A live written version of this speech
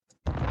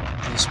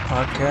This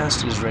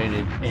podcast is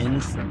rated N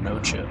for no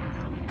chill.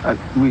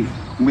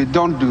 We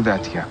don't do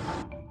that here.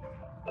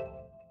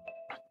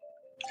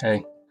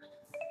 Hey,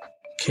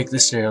 kick the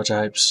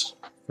stereotypes.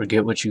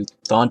 Forget what you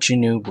thought you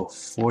knew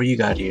before you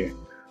got here.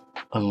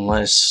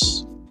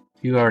 Unless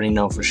you already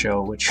know for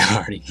sure what you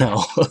already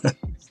know.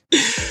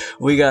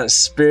 We got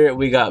spirit,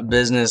 we got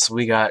business,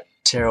 we got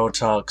tarot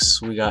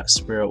talks, we got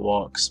spirit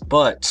walks.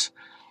 But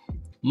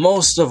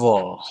most of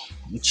all,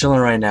 I'm chilling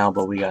right now,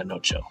 but we got no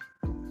chill.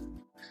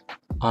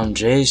 I'm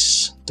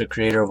Jace, the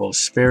creator of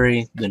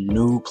Ospiri, the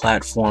new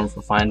platform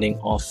for finding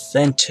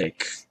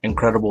authentic,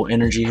 incredible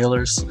energy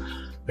healers,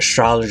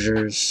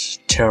 astrologers,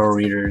 tarot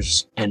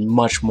readers, and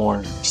much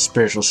more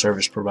spiritual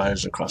service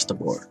providers across the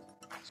board.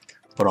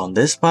 But on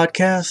this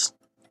podcast,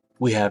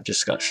 we have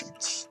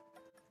discussions.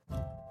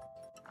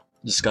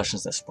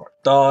 Discussions that spark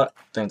thought,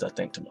 things I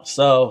think to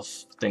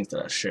myself, things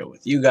that I share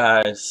with you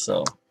guys.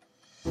 So,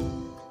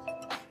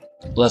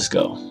 let's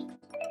go.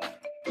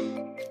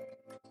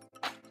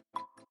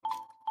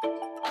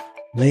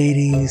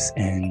 Ladies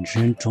and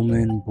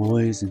gentlemen,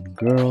 boys and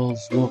girls,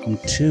 welcome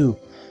to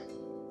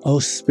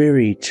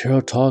Ospiri,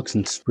 Tarot Talks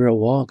and Spirit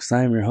Walks.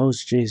 I'm your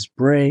host, Jace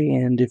Bray,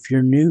 and if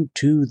you're new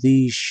to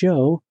the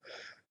show,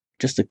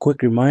 just a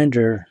quick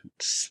reminder,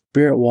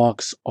 spirit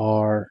walks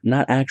are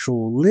not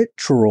actual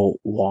literal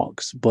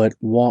walks, but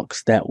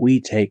walks that we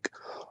take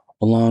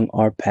along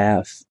our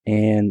path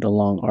and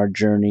along our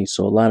journey.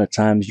 So a lot of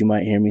times you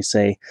might hear me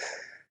say,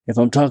 if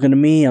I'm talking to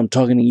me, I'm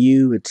talking to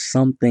you. It's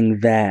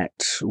something that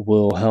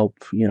will help,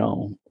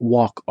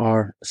 walk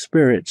our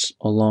spirits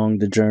along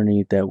the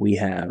journey that we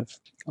have.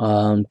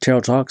 Tarot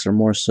talks are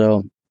more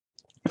so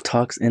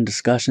talks and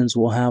discussions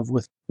we'll have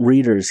with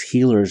readers,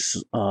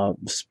 healers,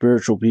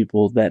 spiritual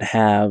people that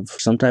have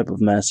some type of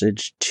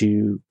message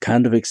to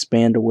kind of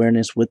expand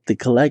awareness with the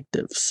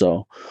collective.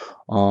 So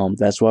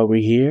that's why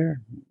we're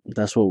here.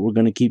 That's what we're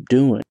going to keep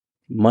doing.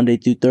 Monday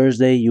through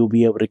Thursday, you'll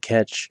be able to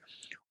catch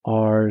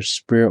our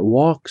spirit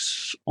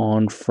walks.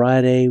 On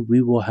Friday,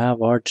 we will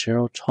have our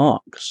tarot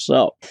talks.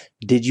 So,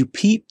 did you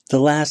peep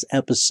the last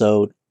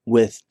episode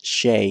with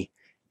Shay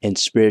and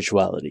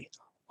spirituality?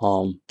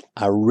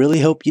 I really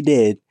hope you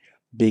did,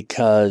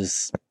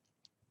 because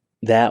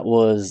that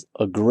was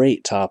a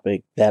great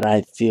topic that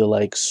I feel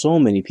like so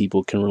many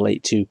people can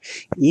relate to,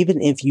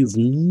 even if you've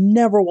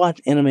never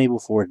watched anime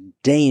before a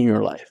day in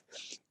your life.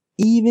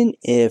 Even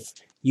if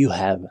you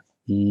have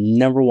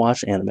never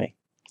watched anime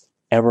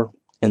ever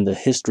in the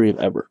history of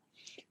ever.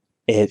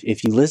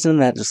 If you listen to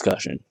that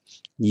discussion,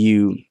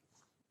 you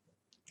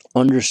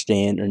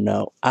understand or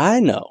know, I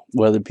know,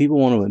 whether people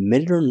want to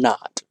admit it or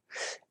not,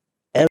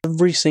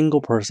 every single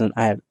person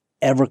I have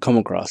ever come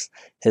across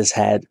has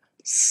had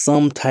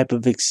some type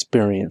of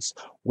experience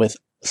with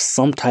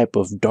some type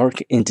of dark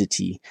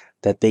entity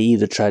that they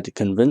either tried to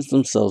convince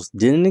themselves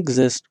didn't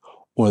exist,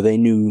 or they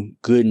knew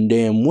good and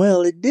damn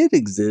well it did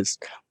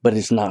exist, but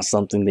it's not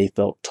something they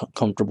felt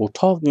comfortable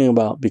talking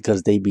about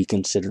because they'd be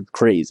considered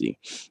crazy.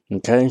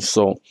 Okay,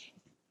 so,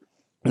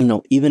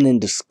 even in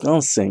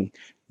discussing,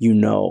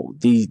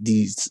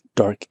 these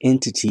dark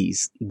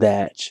entities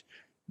that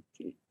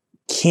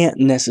can't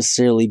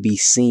necessarily be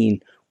seen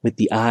with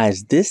the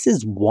eyes. This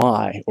is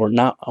why, or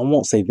not, I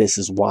won't say this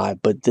is why,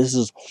 but this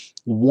is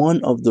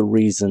one of the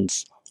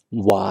reasons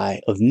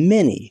why, of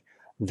many,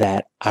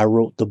 that I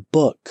wrote the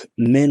book,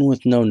 Men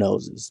with No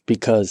Noses.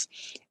 Because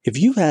if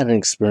you've had an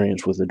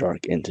experience with a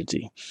dark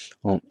entity,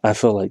 I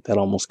feel like that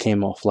almost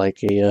came off like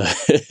a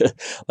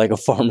like a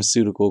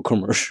pharmaceutical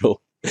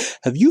commercial.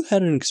 Have you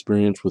had an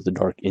experience with a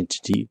dark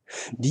entity?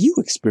 Do you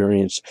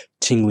experience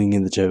tingling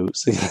in the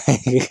toes?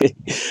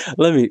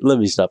 Let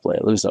me stop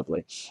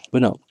playing.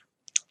 But no,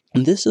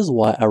 this is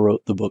why I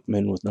wrote the book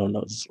Men with No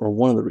Noses, or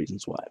one of the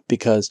reasons why.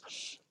 Because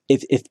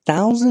if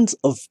thousands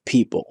of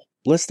people,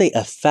 let's say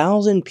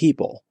 1,000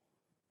 people,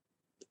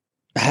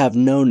 have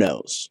no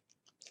nose,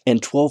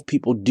 and 12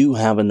 people do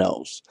have a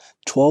nose,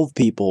 12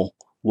 people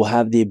will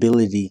have the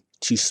ability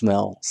to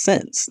smell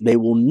scents. They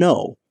will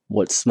know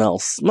what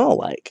smells smell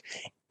like.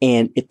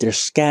 And if they're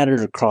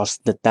scattered across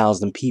the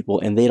 1,000 people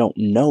and they don't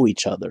know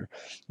each other,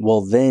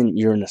 well, then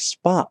you're in a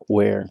spot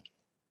where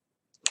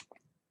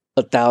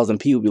 1,000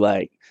 people be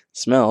like,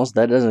 smells,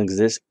 that doesn't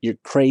exist, you're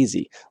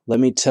crazy. Let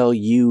me tell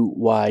you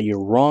why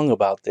you're wrong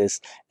about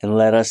this, and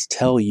let us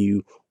tell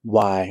you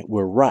why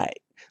we're right.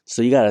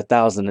 So you got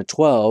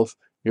 1,012,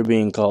 you're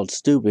being called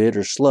stupid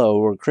or slow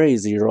or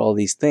crazy or all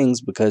these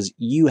things because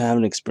you have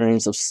an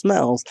experience of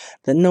smells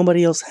that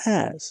nobody else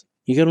has.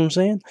 You get what I'm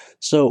saying?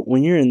 So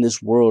when you're in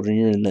this world and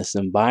you're in this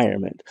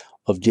environment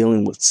of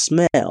dealing with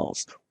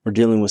smells, or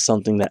dealing with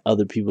something that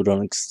other people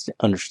don't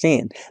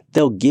understand,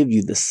 they'll give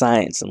you the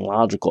science and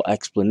logical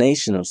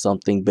explanation of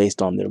something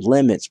based on their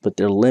limits, but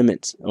their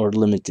limits, or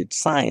limited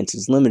science,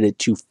 is limited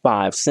to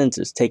 5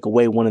 senses. Take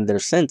away one of their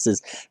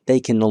senses, they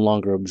can no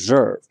longer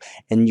observe.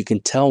 And you can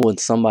tell when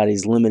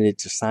somebody's limited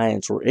to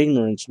science or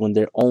ignorance when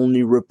they're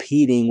only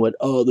repeating what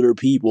other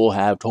people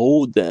have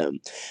told them.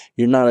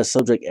 You're not a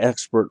subject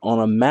expert on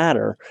a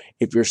matter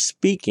if you're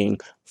speaking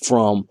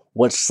from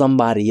what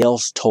somebody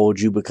else told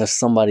you because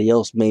somebody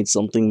else made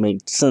something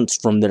make sense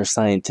from their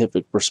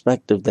scientific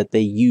perspective that they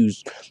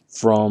used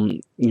from,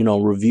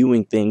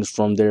 reviewing things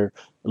from their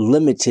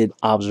limited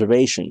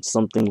observation,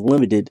 something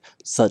limited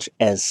such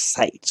as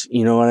sight.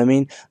 You know what I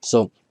mean?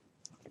 So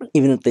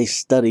even if they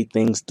study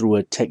things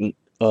through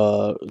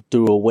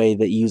through a way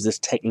that uses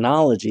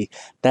technology,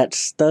 that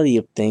study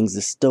of things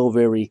is still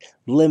very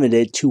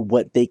limited to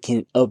what they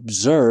can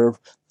observe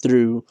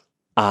through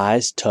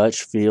eyes,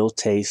 touch, feel,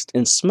 taste,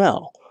 and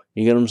smell.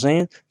 You get what I'm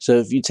saying? So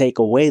if you take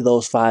away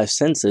those five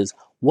senses,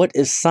 what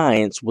is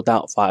science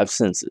without five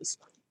senses?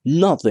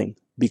 Nothing,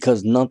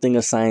 because nothing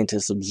a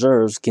scientist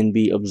observes can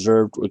be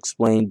observed,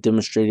 explained,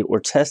 demonstrated, or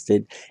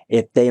tested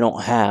if they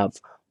don't have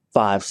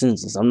five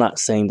senses. I'm not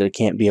saying there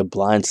can't be a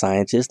blind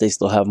scientist. They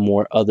still have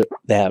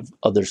they have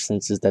other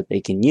senses that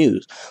they can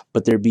use,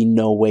 but there'd be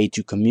no way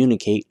to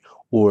communicate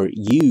or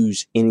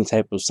use any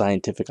type of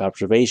scientific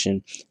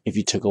observation if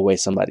you took away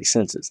somebody's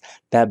senses.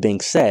 That being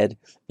said,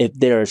 if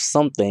there is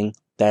something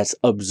that's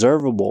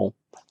observable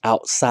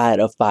outside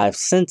of five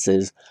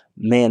senses,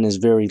 man is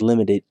very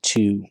limited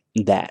to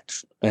that.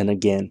 And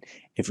again,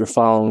 if you're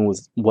following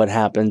with what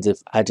happens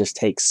if I just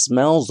take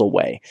smells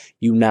away,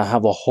 you now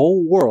have a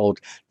whole world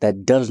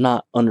that does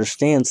not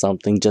understand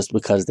something just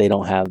because they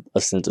don't have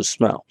a sense of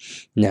smell.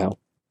 Now,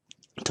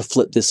 to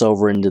flip this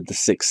over into the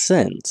sixth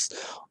sense,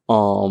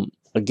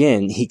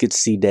 again, he could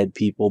see dead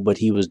people, but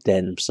he was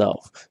dead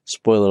himself.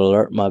 Spoiler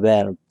alert, my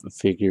bad. I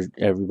figured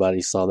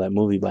everybody saw that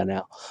movie by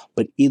now.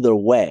 But either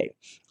way,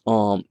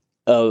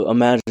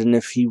 imagine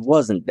if he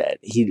wasn't dead.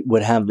 He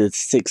would have this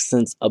sixth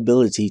sense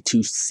ability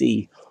to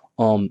see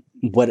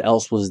what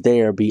else was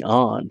there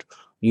beyond,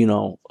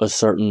 a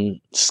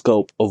certain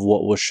scope of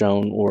what was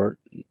shown or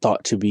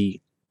thought to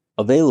be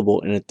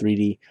available in a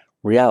 3D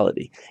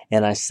reality.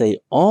 And I say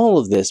all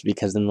of this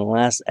because in the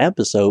last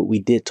episode, we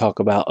did talk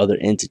about other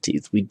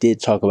entities. We did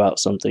talk about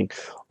something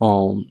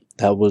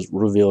that was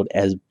revealed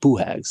as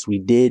buhags. We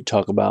did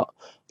talk about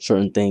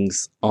certain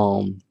things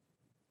in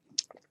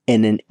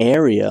an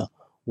area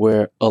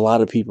where a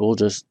lot of people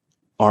just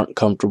aren't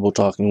comfortable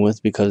talking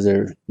with because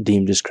they're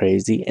deemed as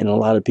crazy, and a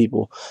lot of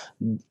people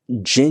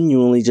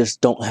genuinely just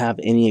don't have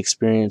any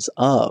experience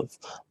of.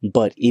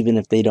 But even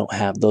if they don't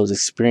have those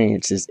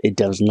experiences, it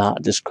does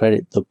not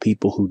discredit the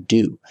people who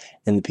do.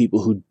 And the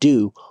people who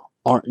do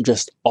aren't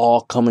just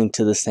all coming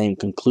to the same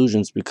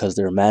conclusions because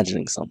they're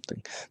imagining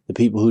something. The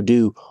people who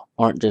do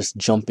aren't just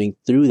jumping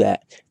through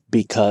that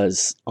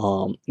because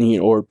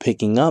or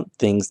picking up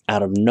things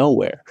out of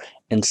nowhere.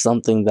 And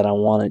something that I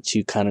wanted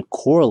to kind of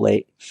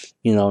correlate,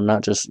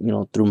 not just,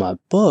 through my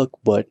book,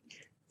 but,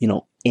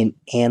 in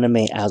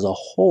anime as a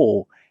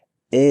whole,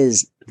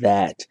 is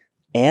that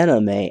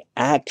anime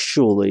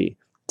actually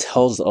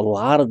tells a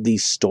lot of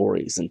these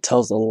stories and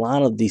tells a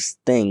lot of these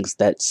things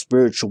that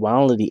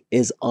spirituality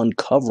is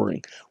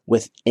uncovering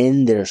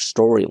within their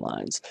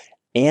storylines.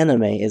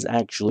 Anime is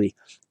actually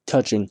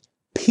touching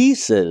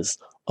pieces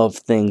of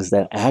things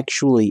that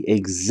actually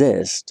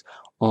exist,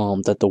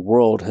 that the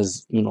world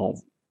has,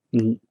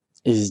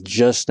 is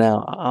just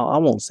now, I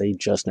won't say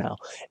just now,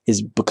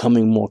 is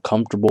becoming more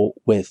comfortable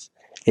with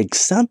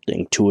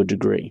accepting to a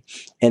degree.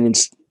 And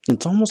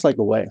it's almost like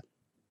a way.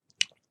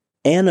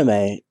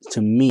 Anime,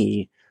 to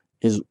me,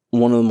 is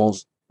one of the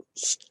most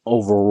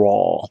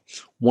overall,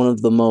 one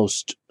of the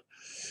most,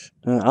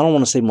 I don't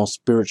want to say most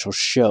spiritual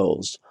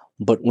shows,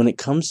 but when it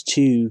comes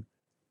to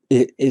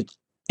it,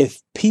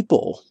 if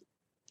people,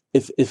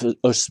 if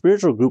a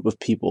spiritual group of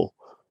people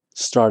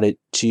started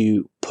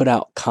to put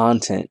out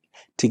content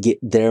to get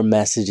their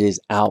messages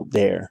out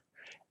there,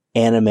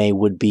 anime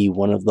would be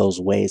one of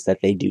those ways that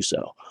they do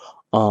so.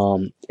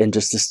 And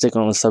just to stick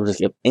on the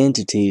subject of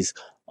entities,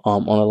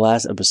 on the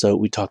last episode,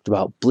 we talked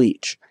about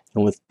Bleach.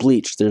 And with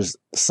Bleach, there's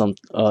some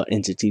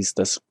entities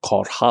that's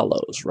called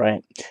hollows,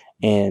 right?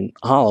 And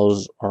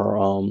hollows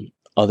are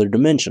other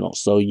dimensional.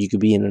 So you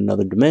could be in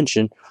another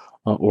dimension,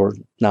 or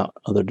not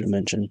other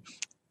dimension.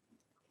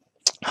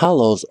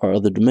 Hollows are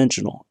other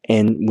dimensional.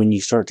 And when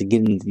you start to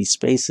get into these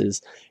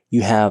spaces,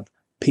 you have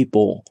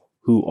people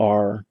who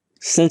are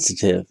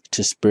sensitive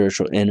to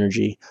spiritual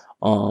energy,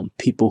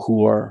 people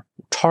who are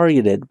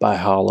targeted by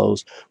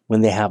hollows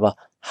when they have a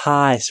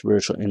high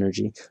spiritual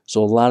energy.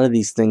 So a lot of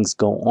these things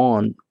go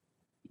on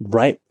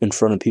right in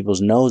front of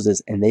people's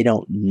noses, and they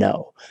don't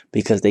know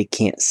because they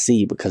can't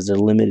see, because they're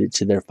limited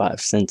to their five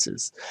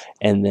senses.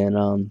 And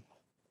then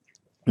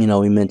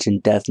we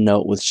mentioned Death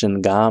Note with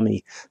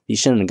Shinigami. The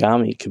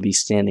Shinigami could be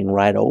standing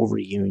right over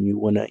you and you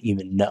wouldn't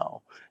even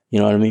know. You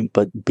know what I mean?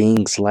 But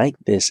beings like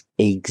this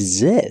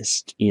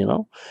exist,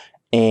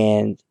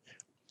 And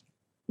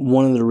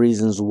one of the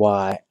reasons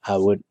why I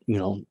would,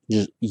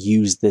 just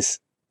use this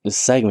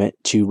segment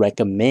to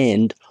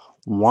recommend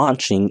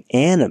watching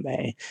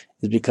anime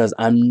is because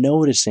I'm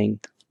noticing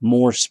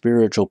more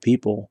spiritual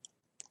people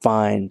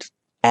find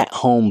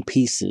at-home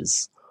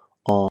pieces,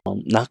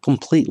 not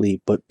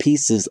completely, but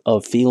pieces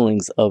of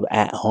feelings of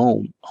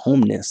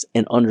homeness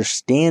and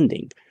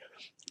understanding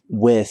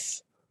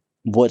with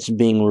what's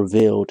being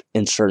revealed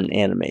in certain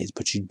animes,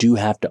 but you do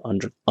have to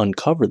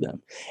uncover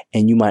them,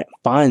 and you might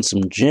find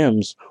some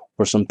gems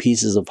or some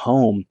pieces of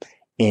home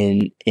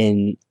in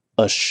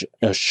a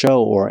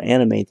show or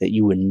anime that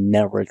you would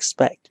never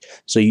expect.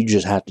 So you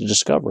just have to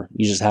discover.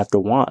 You just have to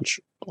watch,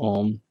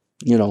 you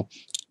know,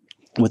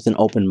 with an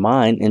open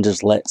mind and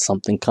just let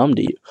something come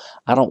to you.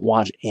 I don't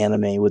watch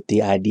anime with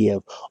the idea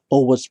of,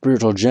 oh, what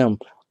spiritual gem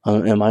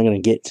am I going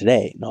to get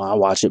today? No, I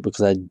watch it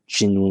because I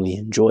genuinely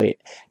enjoy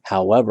it.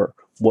 However,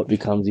 what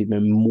becomes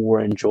even more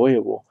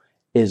enjoyable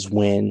is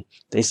when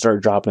they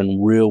start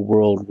dropping real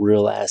world,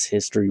 real ass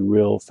history,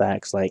 real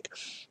facts. Like,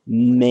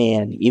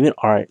 man, even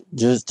art,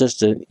 just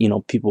to,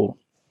 people,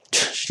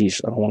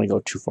 sheesh, I don't want to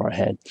go too far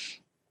ahead,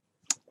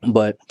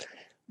 but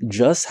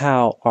just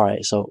how, all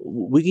right, so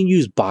we can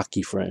use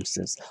Baki, for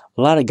instance.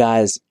 A lot of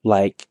guys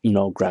like,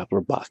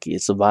 Grappler Baki.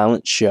 It's a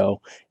violent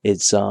show.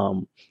 It's a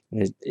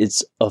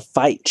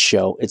fight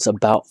show. It's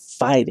about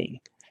fighting.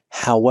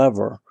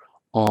 However,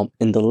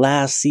 in the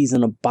last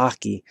season of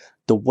Baki,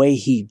 the way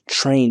he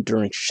trained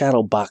during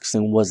shadow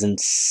boxing was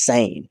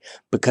insane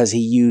because he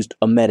used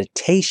a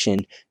meditation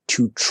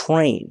to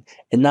train.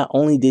 And not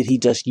only did he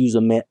just use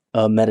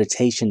a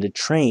meditation to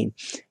train,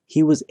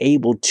 he was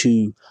able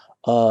to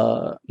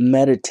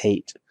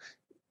meditate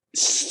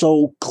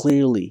so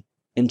clearly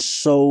and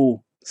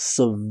so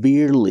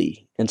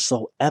severely and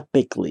so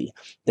epically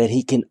that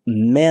he can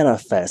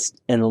manifest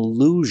an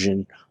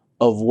illusion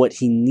of what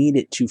he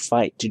needed to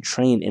fight to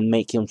train and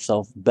make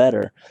himself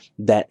better,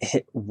 that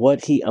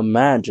what he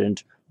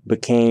imagined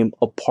became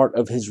a part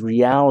of his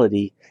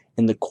reality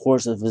in the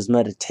course of his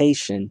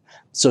meditation.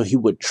 So he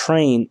would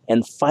train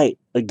and fight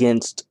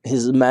against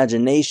his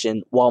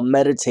imagination while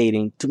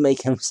meditating to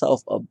make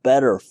himself a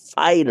better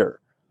fighter.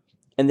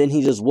 And then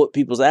he just whooped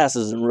people's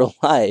asses in real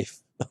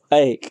life.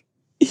 Like,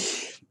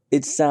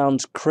 it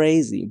sounds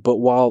crazy, but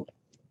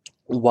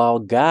while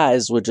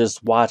guys would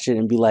just watch it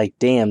and be like,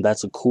 damn,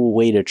 that's a cool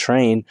way to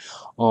train,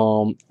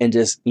 and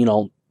just,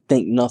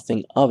 think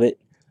nothing of it,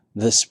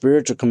 the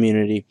spiritual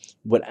community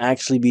would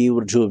actually be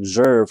able to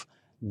observe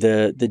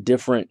the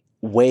different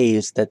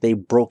ways that they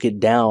broke it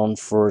down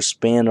for a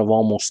span of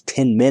almost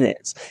 10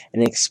 minutes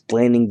and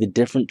explaining the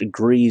different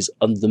degrees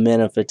of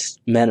the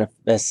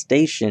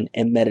manifestation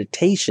and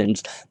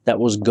meditations that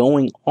was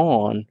going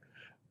on.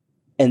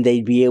 And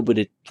they'd be able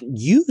to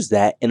use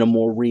that in a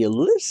more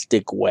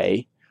realistic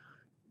way,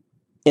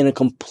 in a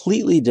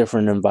completely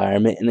different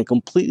environment, in a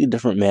completely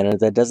different manner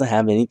that doesn't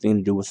have anything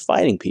to do with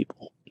fighting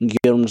people. You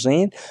get what I'm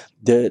saying?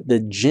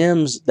 The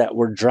gems that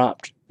were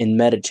dropped in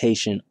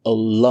meditation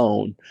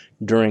alone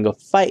during a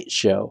fight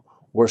show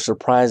were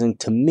surprising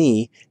to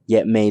me,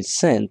 yet made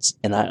sense,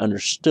 and I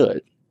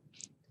understood.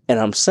 And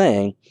I'm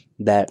saying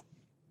that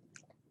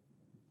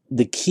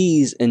the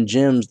keys and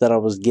gems that I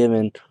was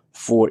given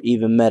for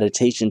even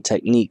meditation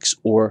techniques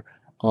or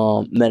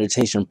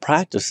meditation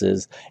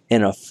practices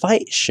in a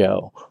fight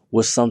show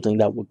was something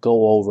that would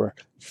go over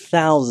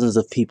thousands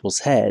of people's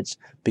heads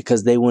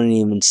because they wouldn't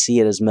even see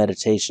it as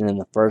meditation in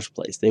the first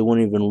place. They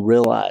wouldn't even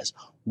realize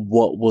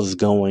what was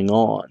going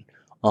on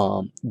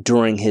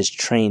during his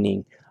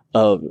training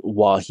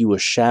while he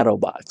was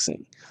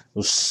shadowboxing. There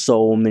was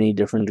so many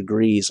different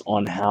degrees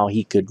on how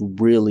he could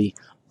really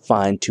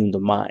fine-tune the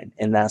mind.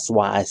 And that's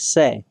why I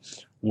say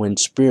when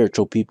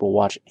spiritual people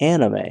watch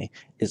anime,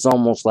 it's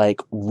almost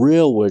like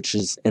real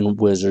witches and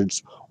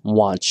wizards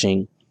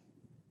watching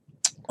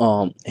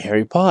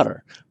Harry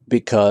Potter,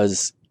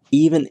 because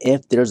even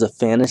if there's a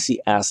fantasy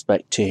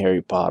aspect to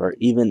Harry Potter,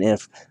 even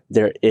if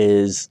there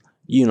is,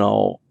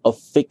 a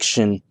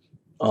fiction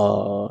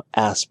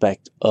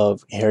aspect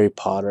of Harry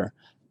Potter,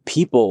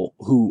 people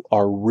who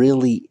are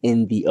really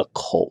in the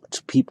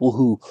occult, people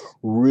who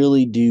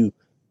really do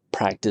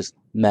practice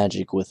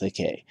magic with a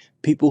K,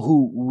 people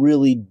who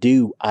really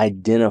do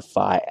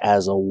identify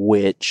as a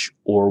witch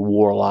or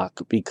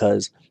warlock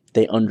because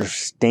they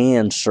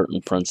understand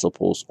certain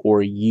principles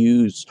or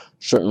use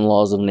certain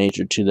laws of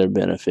nature to their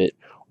benefit,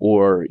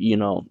 or,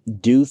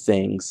 do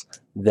things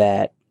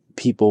that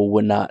people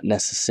would not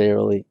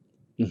necessarily,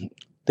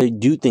 they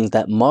do things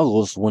that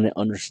Muggles wouldn't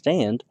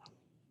understand.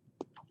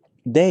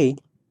 They,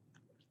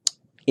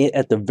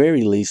 at the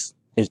very least,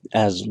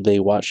 as they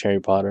watch Harry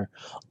Potter,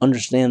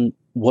 understand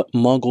what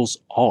Muggles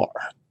are.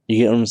 You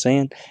get what I'm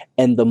saying?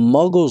 And the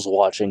Muggles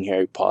watching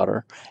Harry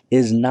Potter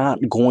is not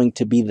going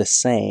to be the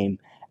same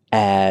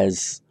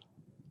as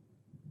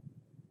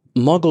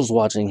Muggles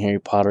watching Harry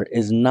Potter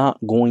is not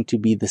going to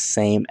be the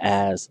same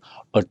as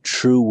a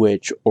true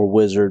witch or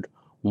wizard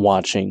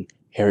watching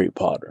Harry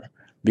Potter,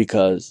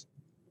 because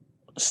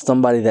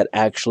somebody that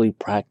actually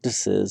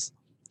practices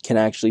can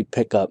actually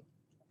pick up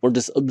or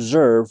just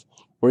observe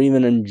or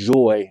even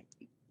enjoy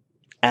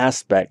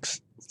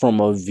aspects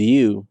from a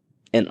view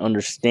and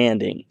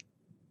understanding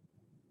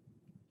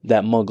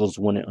that Muggles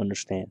wouldn't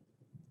understand.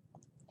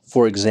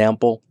 For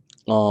example,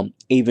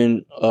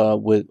 even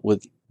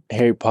with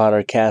Harry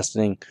Potter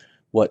casting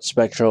what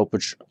Spectro,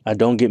 which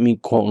don't get me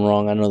quoting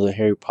wrong, I know the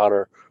Harry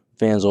Potter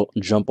fans will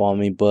jump on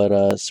me,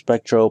 but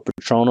Spectro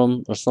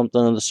Patronum or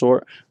something of the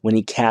sort, when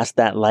he casts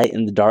that light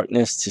in the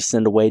darkness to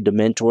send away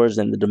Dementors,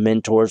 and the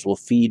Dementors will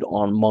feed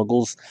on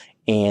Muggles,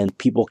 and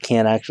people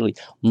can't actually,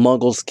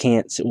 Muggles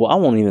can't, well, I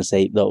won't even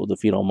say, though, they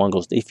feed on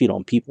Muggles, they feed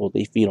on people,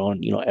 they feed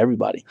on,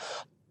 everybody.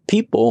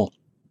 People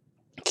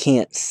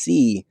can't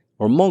see,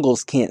 or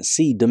Muggles can't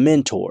see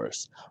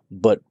Dementors,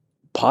 but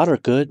Potter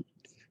could,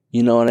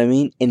 you know what I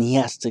mean? And he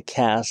has to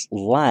cast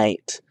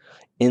light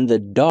in the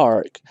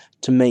dark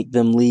to make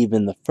them leave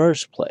in the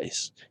first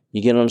place.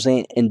 You get what I'm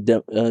saying? And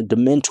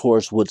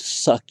Dementors would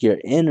suck your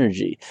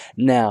energy.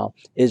 Now,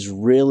 it's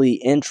really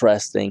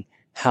interesting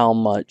how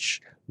much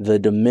the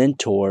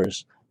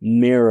Dementors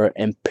mirror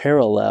and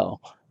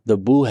parallel the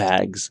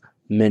Buhags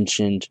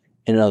mentioned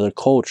in other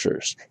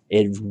cultures.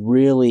 It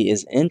really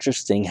is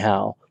interesting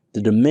how the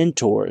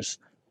Dementors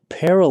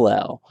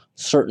parallel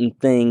certain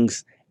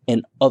things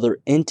and other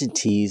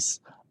entities,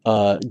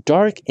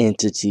 dark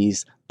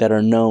entities that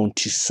are known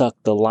to suck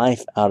the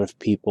life out of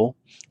people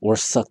or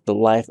suck the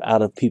life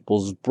out of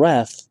people's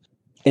breath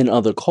in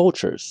other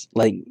cultures.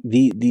 Like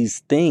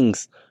these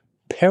things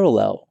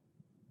parallel.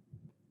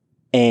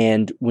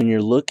 And when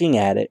you're looking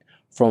at it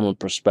from a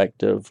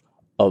perspective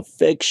of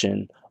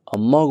fiction, a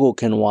Muggle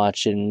can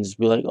watch it and just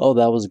be like, oh,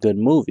 that was a good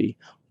movie.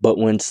 But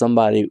when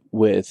somebody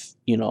with,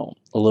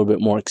 a little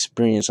bit more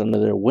experience under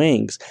their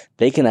wings,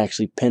 they can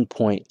actually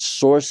pinpoint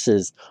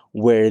sources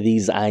where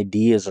these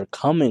ideas are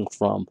coming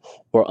from,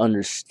 or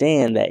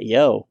understand that,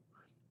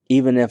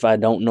 even if I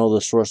don't know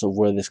the source of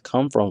where this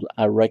come from,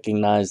 I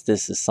recognize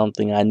this is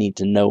something I need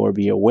to know or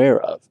be aware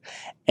of.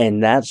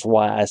 And that's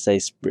why I say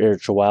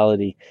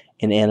spirituality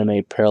in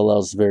anime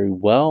parallels very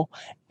well.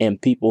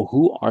 And people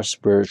who are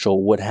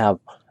spiritual would have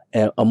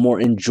a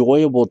more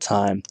enjoyable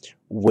time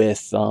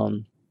with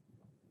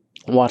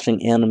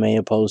watching anime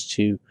opposed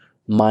to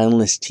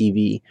mindless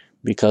TV,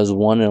 because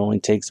one, it only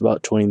takes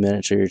about 20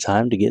 minutes of your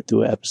time to get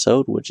through an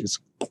episode, which is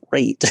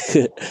great.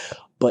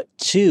 But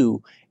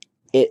two,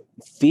 it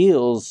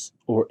feels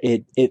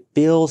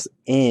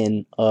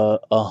in a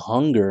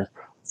hunger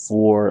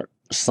for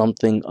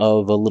something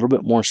of a little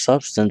bit more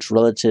substance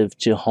relative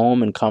to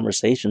home and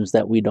conversations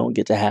that we don't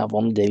get to have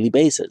on a daily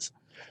basis.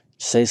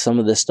 Say some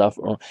of this stuff,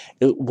 or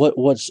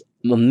what's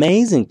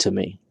amazing to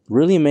me,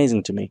 really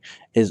amazing to me,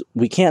 is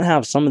we can't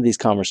have some of these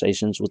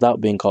conversations without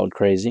being called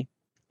crazy.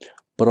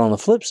 But on the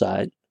flip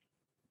side,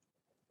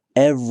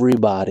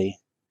 everybody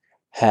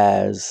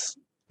has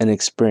an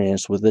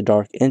experience with a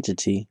dark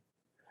entity.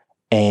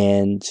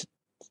 And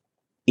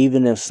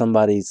even if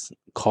somebody's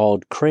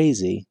called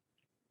crazy,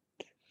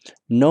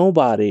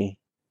 nobody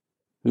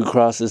who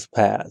crosses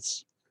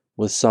paths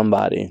with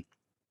somebody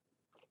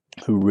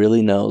who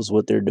really knows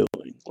what they're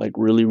doing, like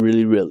really,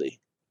 really, really.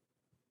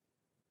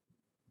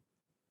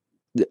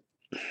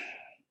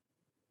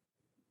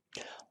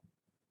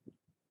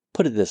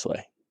 Put it this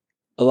way.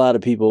 A lot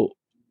of people,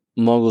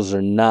 Muggles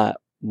or not,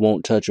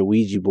 won't touch a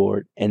Ouija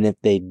board. And if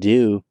they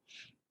do,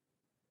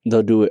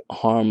 they'll do it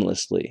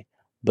harmlessly.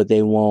 But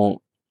they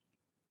won't.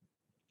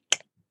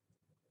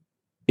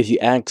 If you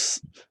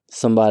ask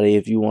somebody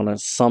if you want to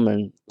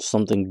summon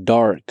something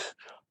dark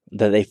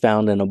that they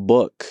found in a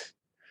book,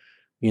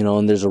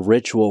 and there's a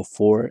ritual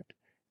for it,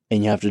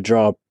 and you have to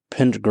draw a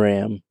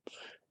pentagram,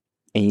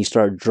 and you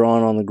start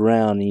drawing on the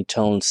ground, and you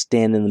tell them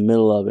stand in the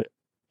middle of it,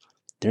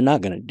 they're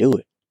not going to do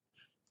it.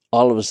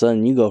 All of a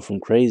sudden, you go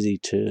from crazy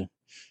to,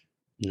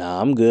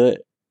 nah, I'm good.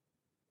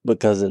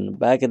 Because in the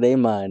back of their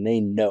mind, they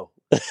know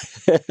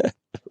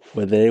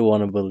whether they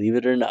want to believe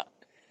it or not.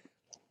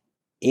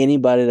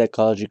 Anybody that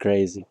calls you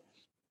crazy,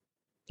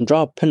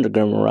 draw a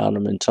pentagram around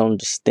them and tell them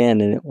to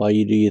stand in it while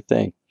you do your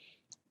thing.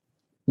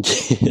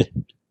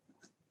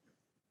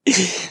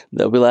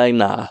 They'll be like,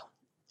 nah,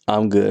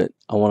 I'm good.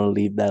 I want to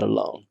leave that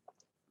alone.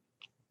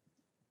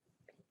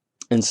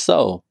 And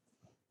so,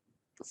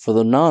 for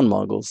the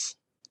non-Muggles,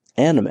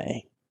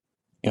 anime.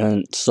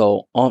 And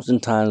so,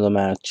 oftentimes I'm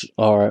asked,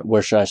 all right,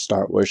 where should I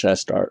start?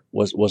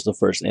 What's the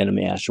first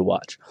anime I should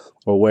watch?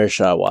 Or where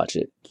should I watch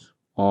it?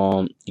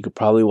 You could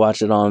probably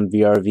watch it on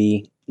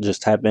VRV.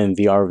 Just type in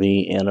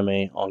VRV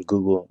anime on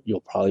Google.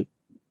 You'll probably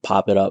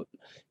pop it up.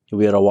 You'll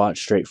be able to watch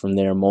straight from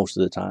there most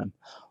of the time.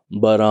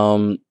 But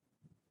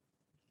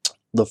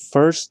the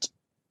first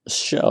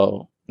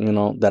show,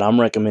 that I'm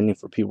recommending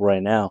for people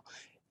right now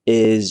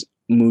is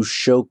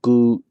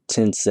Mushoku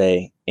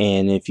Tensei.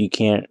 And if you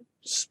can't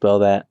spell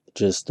that,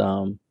 just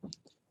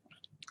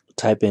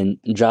type in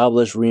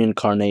Jobless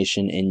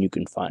Reincarnation and you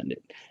can find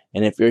it.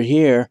 And if you're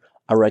here,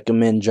 I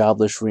recommend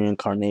Jobless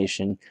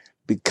Reincarnation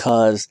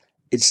because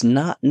it's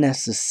not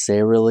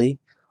necessarily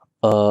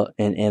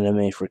an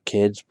anime for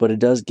kids, but it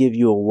does give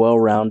you a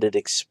well-rounded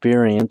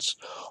experience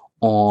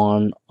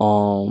on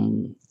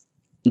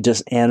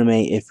just anime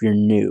if you're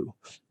new.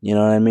 You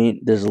know what I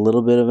mean? There's a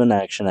little bit of an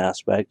action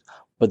aspect,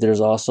 but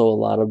there's also a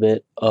lot of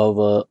bit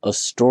of a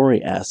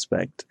story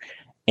aspect.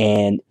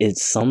 And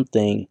it's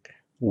something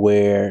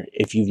where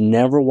if you've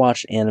never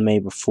watched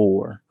anime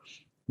before,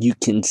 you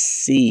can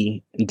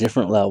see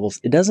different levels.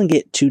 It doesn't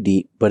get too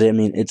deep, but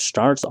it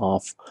starts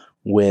off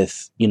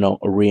with, a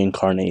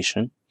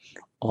reincarnation.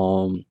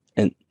 And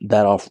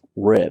that off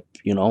rip,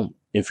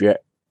 if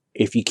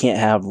you can't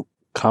have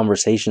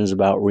conversations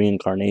about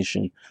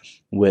reincarnation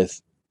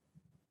with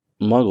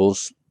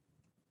Muggles,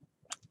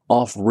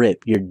 off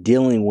rip, you're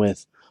dealing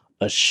with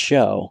a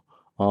show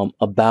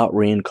about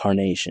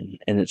reincarnation,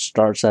 and it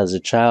starts as a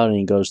child and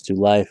he goes through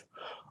life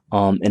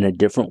in a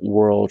different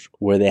world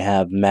where they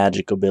have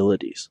magic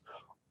abilities.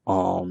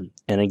 And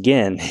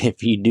again,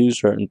 if you do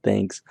certain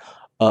things,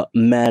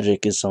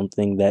 magic is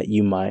something that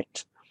you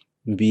might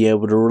be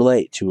able to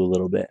relate to a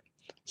little bit.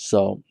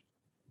 So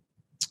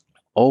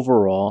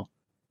overall,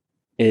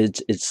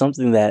 it's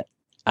something that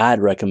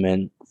I'd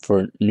recommend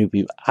for new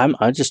people.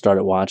 I just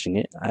started watching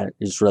it.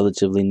 It's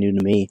relatively new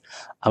to me.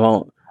 I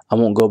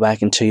won't go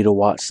back and tell you to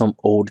watch some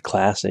old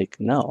classic.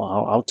 No,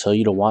 I'll tell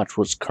you to watch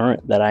what's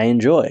current that I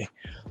enjoy.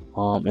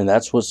 And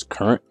that's what's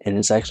current, and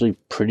it's actually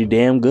pretty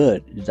damn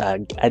good.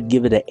 I'd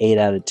give it an 8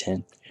 out of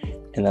 10,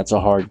 and that's a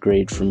hard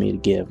grade for me to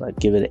give. I'd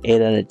give it an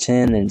 8 out of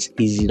 10, and it's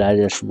easy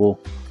digestible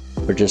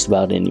for just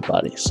about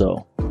anybody.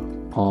 So,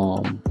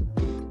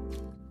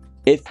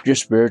 if you're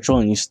spiritual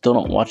and you still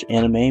don't watch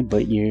anime,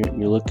 but you're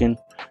looking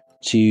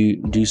to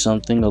do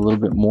something a little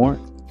bit more,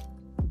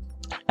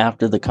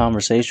 after the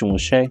conversation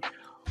with Shay,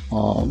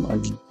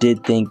 I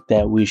did think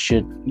that we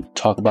should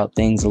talk about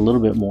things a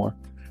little bit more.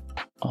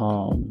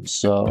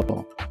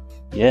 So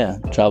yeah,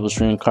 Jobless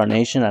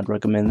Reincarnation, I'd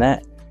recommend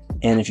that.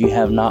 And if you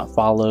have not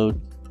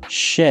followed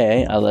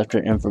Shay, I left her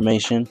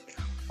information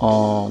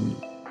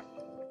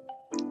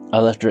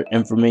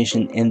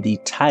in the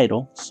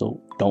title,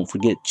 so don't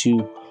forget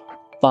to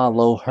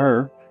follow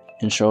her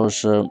and show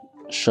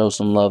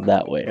some love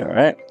that way. All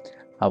right,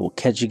 I will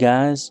catch you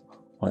guys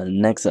on the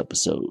next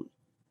episode.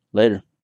 Later.